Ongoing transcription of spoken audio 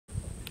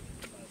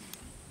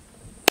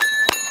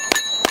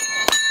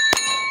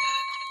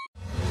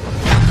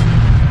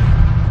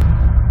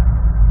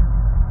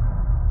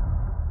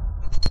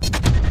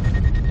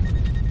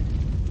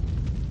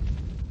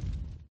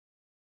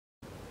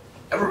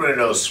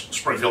knows,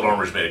 Springfield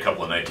Armory's made a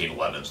couple of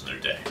 1911s in their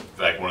day. In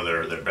fact, one of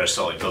their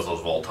best-selling pistols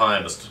of all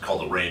time is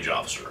called the Range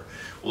Officer.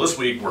 Well, this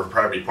week we're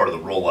proud to be part of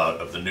the rollout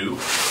of the new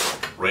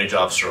Range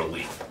Officer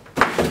Elite.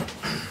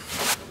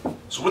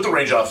 So with the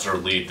Range Officer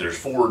Elite, there's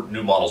 4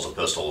 new models of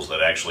pistols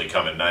that actually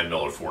come in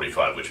 9mm or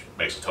 45, which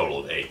makes a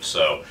total of 8.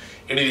 So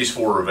any of these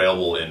 4 are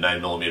available in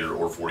 9mm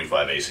or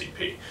 45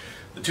 ACP.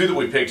 The 2 that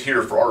we picked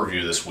here for our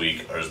review this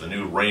week are the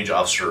new Range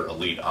Officer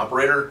Elite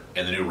Operator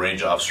and the new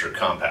Range Officer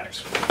Compact.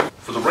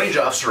 For the Range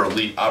Officer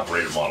Elite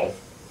Operator model,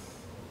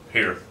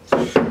 here, we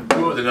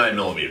went with the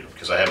 9mm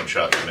because I haven't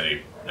shot too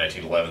many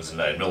 1911s in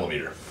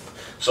 9mm.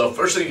 So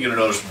first thing you're going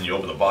to notice when you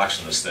open the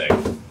box in this thing,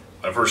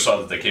 I first saw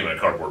that they came in a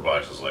cardboard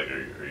box. I was like,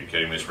 are you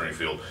kidding me,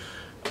 Springfield?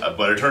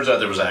 But it turns out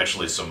there was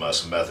actually some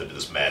method to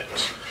this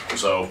madness.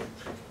 So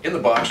in the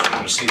box, you're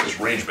going to see this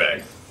range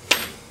bag.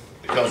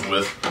 It comes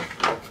with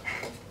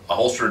a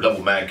holster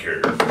double mag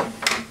carrier,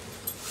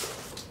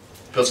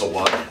 pistol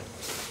lock,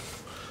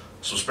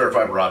 some spare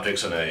fiber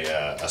optics and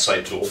a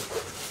sight tool,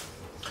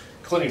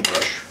 cleaning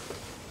brush,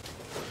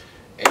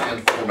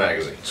 and 4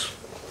 magazines.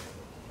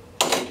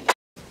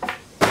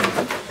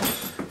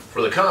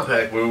 For the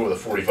compact, we went with a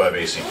 45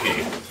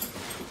 ACP.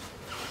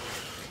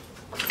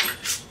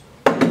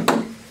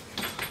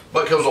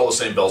 But it comes with all the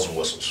same bells and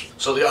whistles.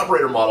 So the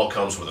operator model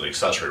comes with an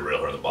accessory rail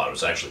here on the bottom.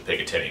 It's actually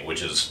Picatinny,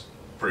 which is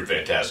pretty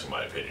fantastic in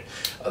my opinion.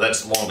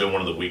 That's long been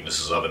one of the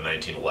weaknesses of a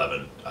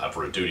 1911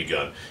 for a duty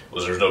gun,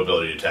 was there's no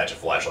ability to attach a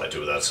flashlight to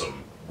it without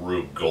some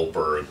Rube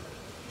Goldberg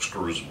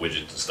screws,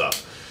 widgets, and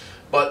stuff.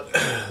 But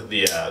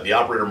the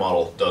operator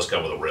model does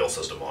come with a rail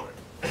system on it.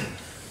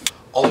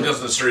 All the guns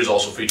in the series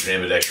also feature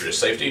ambidextrous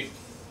safety.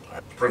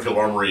 Springfield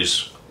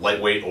Armory's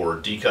lightweight or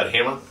D-cut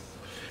hammer.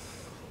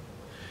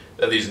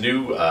 They have these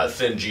new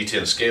thin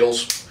G10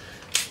 scales,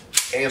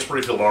 and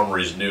Springfield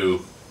Armory's new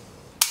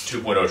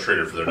 2.0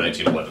 trigger for their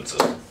 1911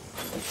 system.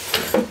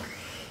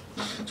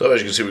 So as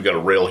you can see, we've got a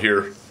rail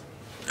here.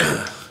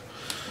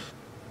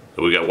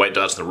 We've got white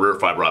dots in the rear,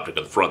 fiber optic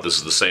in the front. This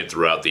is the same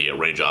throughout the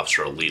Range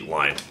Officer Elite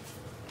line.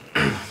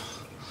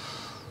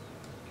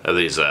 Have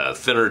these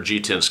thinner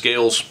G10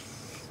 scales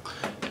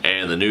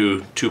and the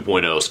new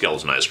 2.0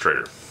 skeletonized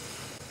trigger.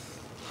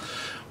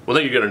 One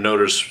thing you're going to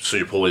notice as soon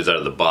as you pull these out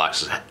of the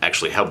box is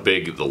actually how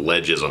big the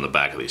ledge is on the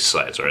back of these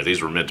sights. All right,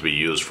 these were meant to be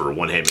used for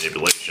one-hand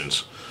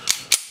manipulations,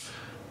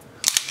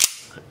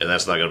 and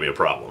that's not going to be a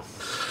problem.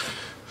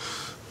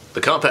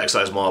 The compact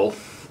size model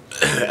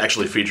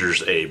actually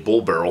features a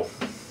bull barrel,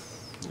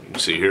 you can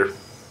see here,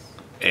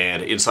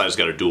 and inside it's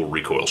got a dual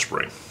recoil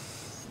spring.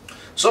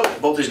 So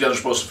both these guns are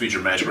supposed to feature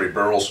match grade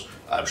barrels.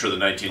 I'm sure the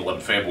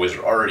 1911 fanboys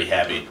are already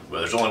happy, but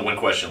there's only one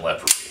question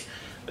left for me.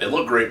 They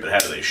look great, but how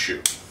do they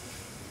shoot?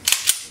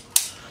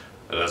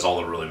 And that's all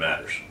that really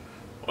matters.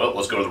 Well,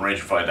 let's go to the range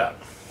and find out.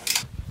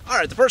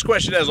 Alright, the first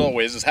question as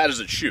always is how does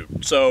it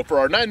shoot? So for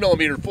our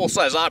 9mm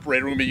full-size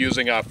operator, we're going to be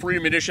using Free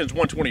Munitions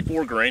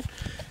 124 grain.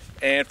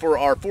 And for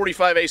our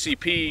 45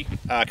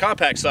 ACP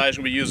compact size,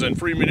 we're going to be using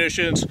Free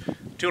Munitions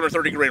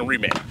 230 grain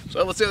reman.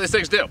 So let's see how these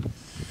things do.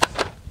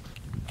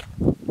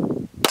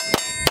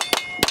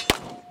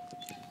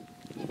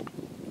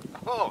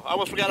 Oh, I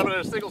almost forgot about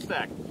a single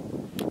stack.